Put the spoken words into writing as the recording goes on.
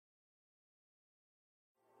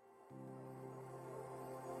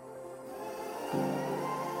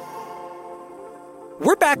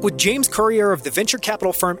We're back with James Currier of the venture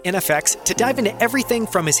capital firm NfX to dive into everything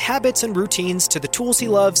from his habits and routines to the tools he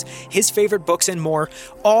loves, his favorite books, and more,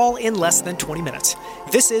 all in less than 20 minutes.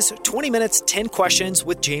 This is 20 Minutes, 10 Questions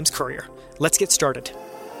with James Currier. Let's get started.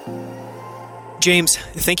 James,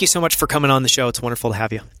 thank you so much for coming on the show. It's wonderful to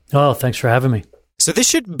have you. Oh, thanks for having me. So this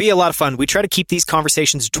should be a lot of fun. We try to keep these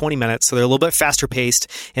conversations to 20 minutes, so they're a little bit faster paced,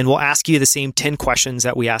 and we'll ask you the same 10 questions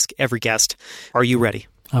that we ask every guest. Are you ready?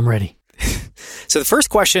 I'm ready. So the first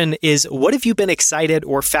question is, what have you been excited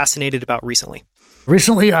or fascinated about recently?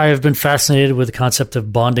 Recently, I have been fascinated with the concept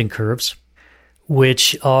of bonding curves,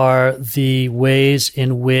 which are the ways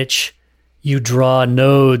in which you draw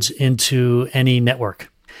nodes into any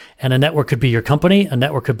network. And a network could be your company, a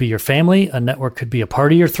network could be your family, a network could be a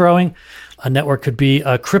party you're throwing, a network could be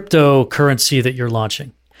a cryptocurrency that you're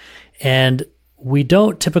launching. And we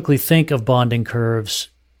don't typically think of bonding curves,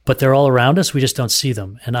 but they're all around us. We just don't see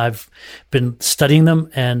them. And I've been studying them,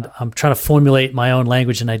 and I'm trying to formulate my own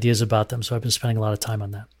language and ideas about them. So I've been spending a lot of time on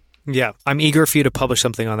that. Yeah, I'm eager for you to publish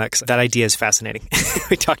something on that because that idea is fascinating.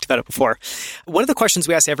 We talked about it before. One of the questions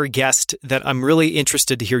we ask every guest that I'm really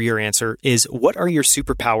interested to hear your answer is, what are your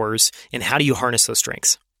superpowers and how do you harness those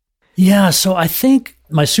strengths? Yeah, so I think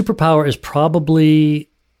my superpower is probably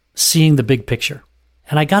seeing the big picture.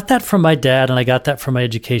 And I got that from my dad, and I got that from my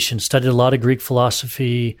education. Studied a lot of Greek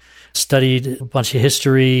philosophy, studied a bunch of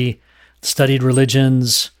history, studied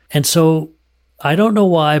religions. And so I don't know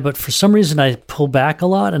why, but for some reason I pull back a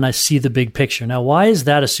lot and I see the big picture. Now, why is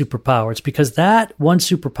that a superpower? It's because that one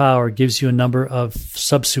superpower gives you a number of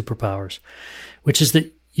sub-superpowers, which is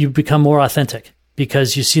that you become more authentic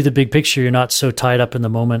because you see the big picture. You're not so tied up in the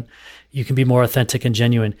moment. You can be more authentic and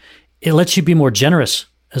genuine. It lets you be more generous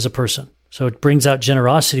as a person. So it brings out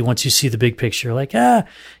generosity once you see the big picture. Like, if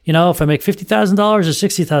I make $50,000 or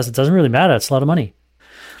 $60,000, it doesn't really matter. It's a lot of money.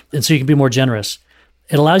 And so you can be more generous.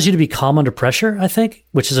 It allows you to be calm under pressure, I think,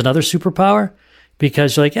 which is another superpower,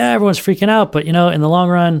 because you're like, everyone's freaking out. But, in the long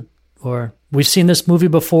run, or we've seen this movie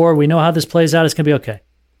before, we know how this plays out, it's going to be okay.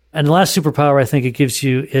 And the last superpower I think it gives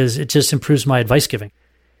you is it just improves my advice giving,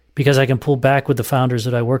 because I can pull back with the founders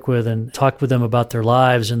that I work with and talk with them about their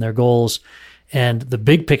lives and their goals and the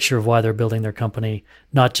big picture of why they're building their company,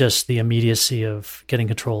 not just the immediacy of getting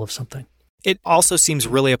control of something. It also seems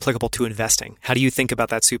really applicable to investing. How do you think about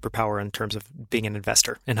that superpower in terms of being an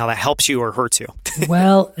investor and how that helps you or hurts you?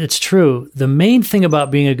 Well, it's true. The main thing about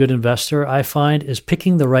being a good investor, I find, is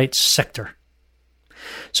picking the right sector.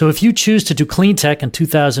 So if you choose to do clean tech in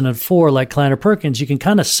 2004, like Kleiner Perkins, you can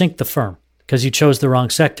kind of sink the firm because you chose the wrong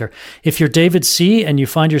sector. If you're David C. and you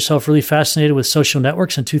find yourself really fascinated with social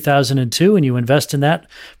networks in 2002 and you invest in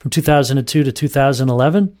that from 2002 to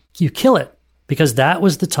 2011, you kill it because that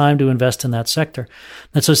was the time to invest in that sector.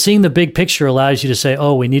 And so seeing the big picture allows you to say,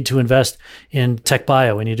 we need to invest in tech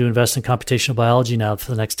bio. We need to invest in computational biology now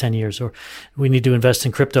for the next 10 years, or we need to invest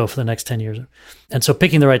in crypto for the next 10 years. And so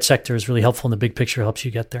picking the right sector is really helpful, and the big picture helps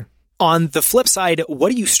you get there. On the flip side,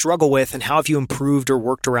 what do you struggle with and how have you improved or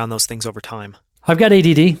worked around those things over time? I've got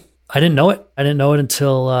ADD. I didn't know it. I didn't know it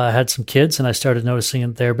until I had some kids and I started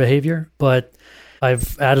noticing their behavior. But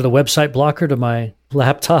I've added a website blocker to my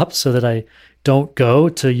laptop so that I don't go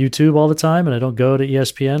to YouTube all the time and I don't go to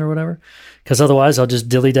ESPN or whatever, because otherwise I'll just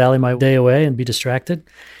dilly-dally my day away and be distracted.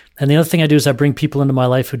 And the other thing I do is I bring people into my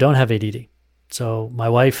life who don't have ADD. So my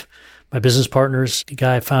wife, my business partners, the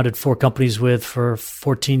guy I founded 4 companies with for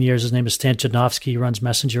 14 years, his name is Stan Chudnovsky. He runs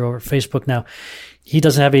Messenger over Facebook now. He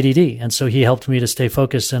doesn't have ADD. And so he helped me to stay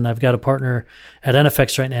focused. And I've got a partner at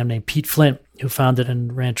NfX right now named Pete Flint, who founded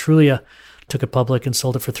and ran Trulia, took it public and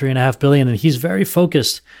sold it for $3.5 billion. And he's very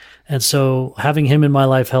focused. And so having him in my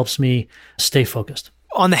life helps me stay focused.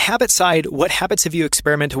 On the habit side, what habits have you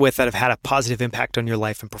experimented with that have had a positive impact on your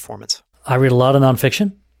life and performance? I read a lot of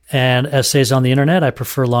nonfiction and essays on the internet. I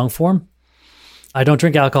prefer long form. I don't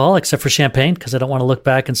drink alcohol except for champagne because I don't want to look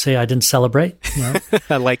back and say I didn't celebrate.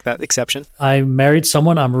 I like that exception. I married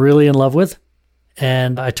someone I'm really in love with,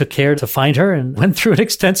 and I took care to find her and went through an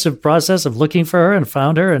extensive process of looking for her and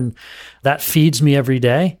found her, and that feeds me every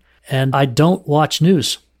day. And I don't watch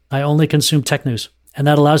news. I only consume tech news. And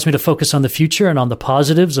that allows me to focus on the future and on the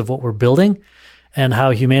positives of what we're building and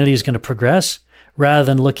how humanity is going to progress rather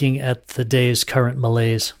than looking at the day's current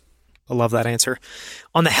malaise. I love that answer.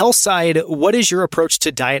 On the health side, what is your approach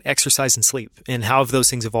to diet, exercise, and sleep? And how have those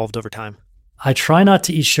things evolved over time? I try not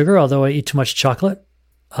to eat sugar, although I eat too much chocolate.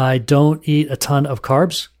 I don't eat a ton of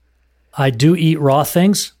carbs. I do eat raw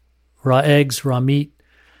things, raw eggs, raw meat,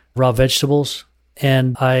 raw vegetables.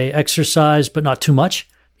 And I exercise, but not too much.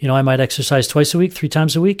 I might exercise twice a week, 3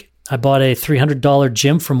 times a week. I bought a $300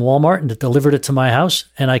 gym from Walmart and it delivered it to my house,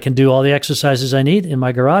 and I can do all the exercises I need in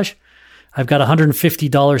my garage. I've got a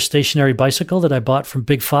 $150 stationary bicycle that I bought from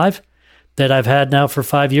Big Five that I've had now for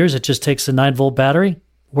 5 years. It just takes a 9-volt battery,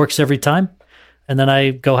 works every time. And then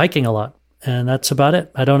I go hiking a lot. And that's about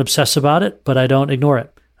it. I don't obsess about it, but I don't ignore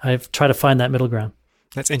it. I try to find that middle ground.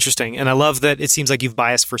 That's interesting. And I love that it seems like you've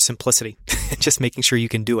biased for simplicity, just making sure you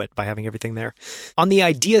can do it by having everything there. On the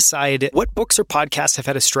idea side, what books or podcasts have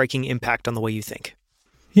had a striking impact on the way you think?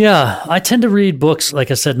 Yeah, I tend to read books, like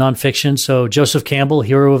I said, nonfiction. So Joseph Campbell,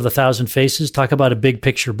 Hero of the Thousand Faces, talk about a big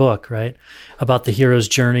picture book, right? About the hero's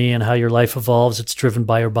journey and how your life evolves. It's driven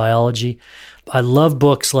by your biology. I love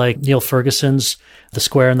books like Neil Ferguson's The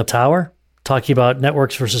Square and the Tower, talking about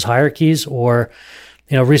networks versus hierarchies. Or,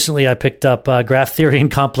 recently I picked up Graph Theory and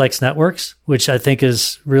Complex Networks, which I think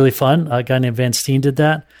is really fun. A guy named Van Steen did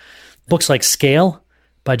that. Books like Scale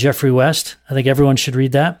by Jeffrey West. I think everyone should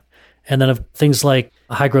read that. And then things like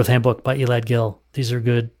A High Growth Handbook by Elad Gil. These are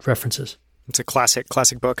good references. It's a classic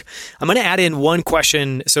book. I'm going to add in one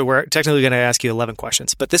question. So we're technically going to ask you 11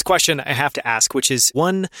 questions. But this question I have to ask, which is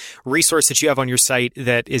one resource that you have on your site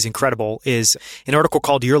that is incredible, is an article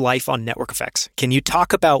called Your Life on Network Effects. Can you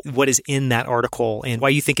talk about what is in that article and why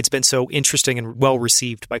you think it's been so interesting and well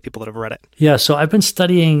received by people that have read it? Yeah, so I've been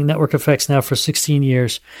studying network effects now for 16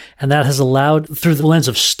 years. And that has allowed, through the lens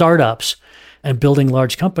of startups and building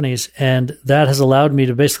large companies, and that has allowed me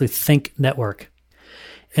to basically think network.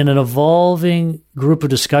 In an evolving group of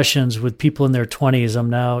discussions with people in their 20s, I'm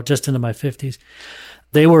now just into my 50s,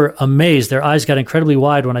 they were amazed. Their eyes got incredibly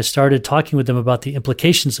wide when I started talking with them about the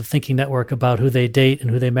implications of thinking network, about who they date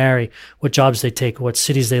and who they marry, what jobs they take, what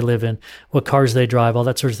cities they live in, what cars they drive, all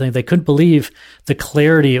that sort of thing. They couldn't believe the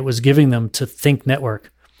clarity it was giving them to think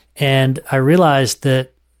network. And I realized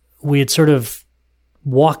that we had sort of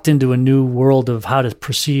walked into a new world of how to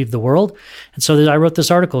perceive the world. And so I wrote this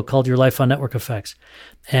article called Your Life on Network Effects.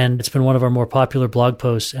 And it's been one of our more popular blog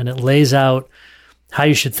posts. And it lays out how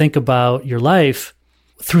you should think about your life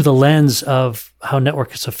through the lens of how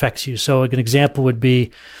networks affects you. So an example would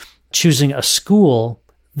be choosing a school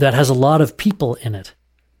that has a lot of people in it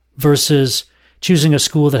versus choosing a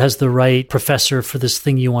school that has the right professor for this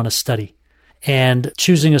thing you want to study. And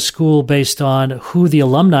choosing a school based on who the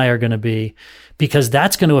alumni are going to be, because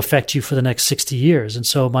that's going to affect you for the next 60 years. And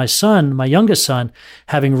so my son, my youngest son,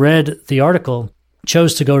 having read the article,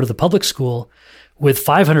 chose to go to the public school with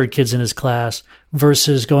 500 kids in his class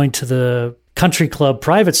versus going to the country club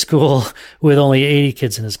private school with only 80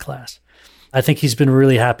 kids in his class. I think he's been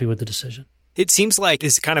really happy with the decision. It seems like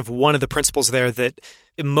is kind of one of the principles there that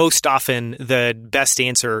most often the best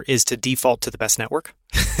answer is to default to the best network.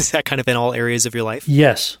 Is that kind of in all areas of your life?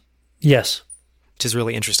 Yes. Which is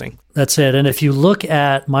really interesting. That's it. And if you look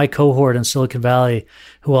at my cohort in Silicon Valley,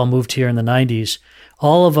 who all moved here in the 90s,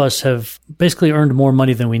 all of us have basically earned more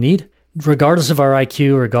money than we need, regardless of our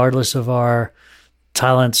IQ, regardless of our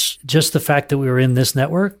talents. Just the fact that we were in this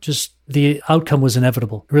network, just the outcome was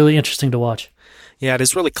inevitable. Really interesting to watch. Yeah, it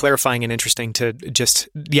is really clarifying and interesting to just,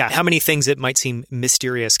 how many things that might seem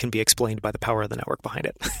mysterious can be explained by the power of the network behind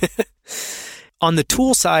it. On the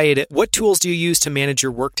tool side, what tools do you use to manage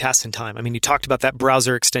your work tasks and time? I mean, you talked about that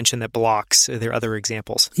browser extension that blocks. Are there other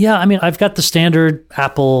examples? Yeah, I mean, I've got the standard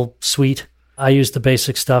Apple suite. I use the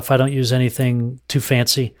basic stuff. I don't use anything too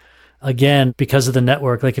fancy. Again, because of the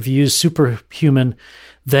network, like if you use Superhuman,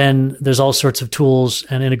 then there's all sorts of tools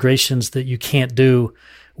and integrations that you can't do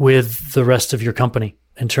with the rest of your company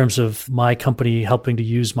in terms of my company helping to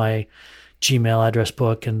use my Gmail address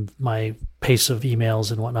book and my pace of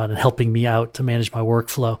emails and whatnot and helping me out to manage my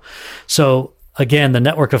workflow. So again, the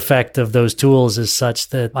network effect of those tools is such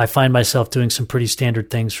that I find myself doing some pretty standard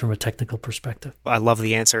things from a technical perspective. I love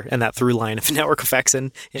the answer and that through line of network effects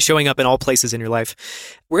and showing up in all places in your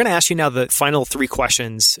life. We're going to ask you now the final 3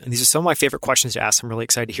 questions. And these are some of my favorite questions to ask. I'm really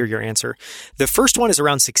excited to hear your answer. The first one is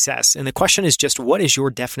around success. And the question is just, what is your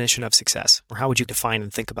definition of success? Or how would you define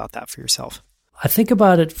and think about that for yourself? I think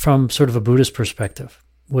about it from sort of a Buddhist perspective,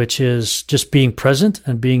 which is just being present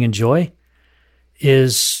and being in joy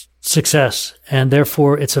is success, and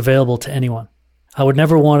therefore it's available to anyone. I would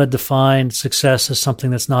never want to define success as something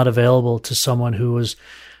that's not available to someone who was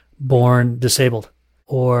born disabled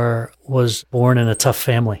or was born in a tough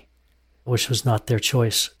family, which was not their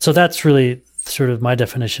choice. So that's really sort of my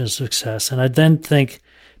definition of success. And I then think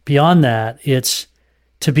beyond that, it's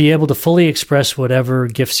to be able to fully express whatever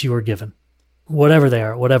gifts you are given, whatever they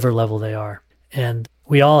are, whatever level they are. And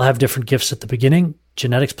we all have different gifts at the beginning.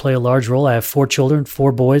 Genetics play a large role. I have 4 children,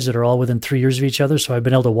 4 boys that are all within 3 years of each other. So I've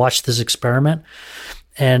been able to watch this experiment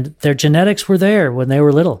And their genetics were there when they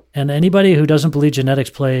were little. And anybody who doesn't believe genetics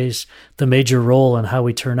plays the major role in how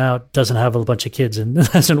we turn out doesn't have a bunch of kids and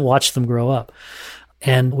doesn't watch them grow up.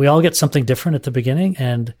 And we all get something different at the beginning.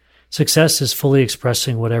 And success is fully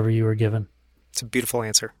expressing whatever you were given. It's a beautiful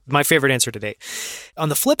answer. My favorite answer to date. On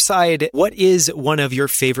the flip side, what is one of your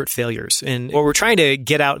favorite failures? And what we're trying to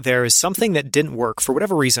get out there is something that didn't work for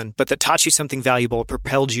whatever reason, but that taught you something valuable,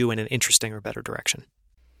 propelled you in an interesting or better direction.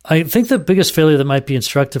 I think the biggest failure that might be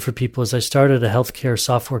instructive for people is I started a healthcare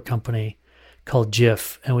software company called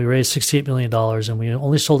Jif, and we raised $68 million, and we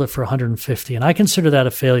only sold it for $150. And I consider that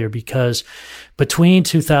a failure because between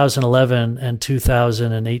 2011 and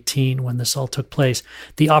 2018, when this all took place,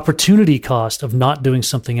 the opportunity cost of not doing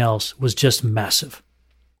something else was just massive.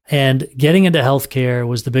 And getting into healthcare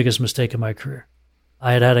was the biggest mistake of my career.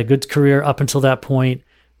 I had had a good career up until that point.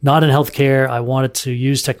 Not in healthcare. I wanted to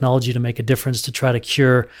use technology to make a difference, to try to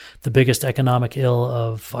cure the biggest economic ill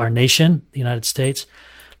of our nation, the United States,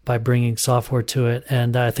 by bringing software to it.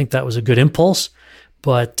 And I think that was a good impulse,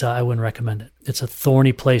 but I wouldn't recommend it. It's a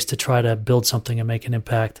thorny place to try to build something and make an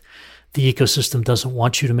impact. The ecosystem doesn't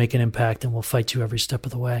want you to make an impact and will fight you every step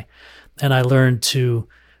of the way. And I learned to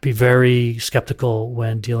be very skeptical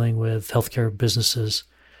when dealing with healthcare businesses,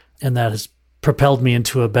 and that has propelled me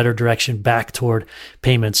into a better direction back toward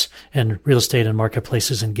payments and real estate and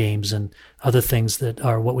marketplaces and games and other things that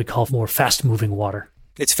are what we call more fast-moving water.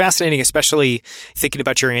 It's fascinating, especially thinking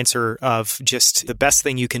about your answer of just the best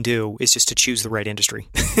thing you can do is just to choose the right industry.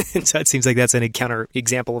 And so it seems like that's an counter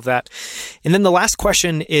example of that. And then the last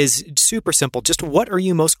question is super simple. Just what are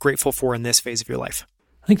you most grateful for in this phase of your life?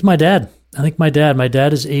 I think my dad. My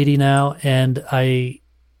dad is 80 now, and I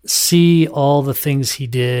see all the things he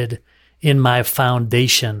did in my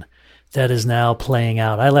foundation that is now playing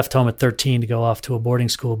out. I left home at 13 to go off to a boarding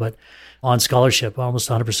school, but on scholarship, almost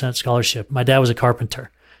 100% scholarship. My dad was a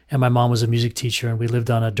carpenter and my mom was a music teacher, and we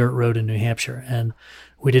lived on a dirt road in New Hampshire, and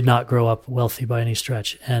we did not grow up wealthy by any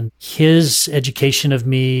stretch. And his education of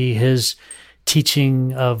me, his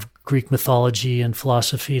teaching of Greek mythology and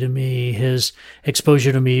philosophy to me, his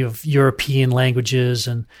exposure to me of European languages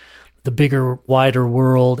and the bigger, wider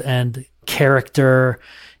world and character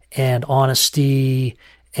and honesty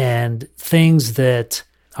and things that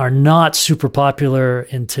are not super popular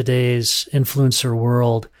in today's influencer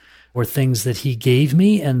world were things that he gave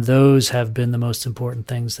me. And those have been the most important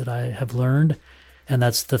things that I have learned. And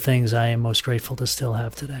that's the things I am most grateful to still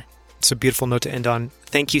have today. It's a beautiful note to end on.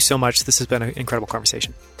 Thank you so much. This has been an incredible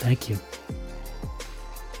conversation. Thank you.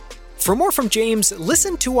 For more from James,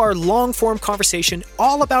 listen to our long-form conversation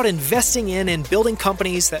all about investing in and building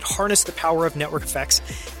companies that harness the power of network effects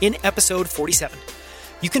in episode 47.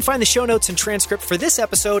 You can find the show notes and transcript for this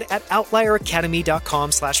episode at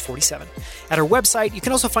outlieracademy.com/47. At our website, you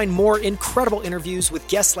can also find more incredible interviews with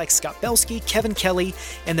guests like Scott Belsky, Kevin Kelly,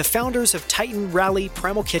 and the founders of Titan, Rally,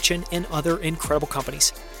 Primal Kitchen, and other incredible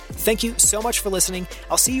companies. Thank you so much for listening.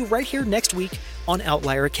 I'll see you right here next week on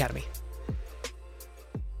Outlier Academy.